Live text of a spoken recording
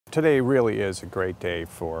Today really is a great day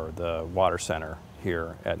for the Water Center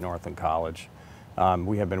here at Northland College.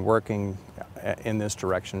 We have been working in this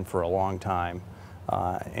direction for a long time,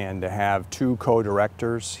 and to have two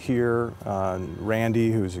co-directors here,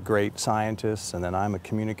 Randy, who's a great scientist, and then I'm a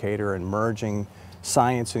communicator, and merging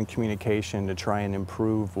science and communication to try and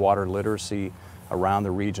improve water literacy around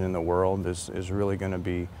the region and the world is really going to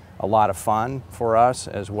be a lot of fun for us,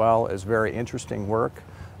 as well as very interesting work.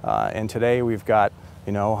 And today we've got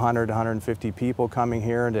 100 to 150 people coming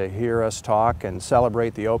here to hear us talk and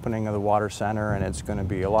celebrate the opening of the Water Center, and it's going to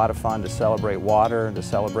be a lot of fun to celebrate water, to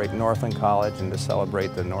celebrate Northland College, and to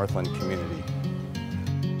celebrate the Northland community.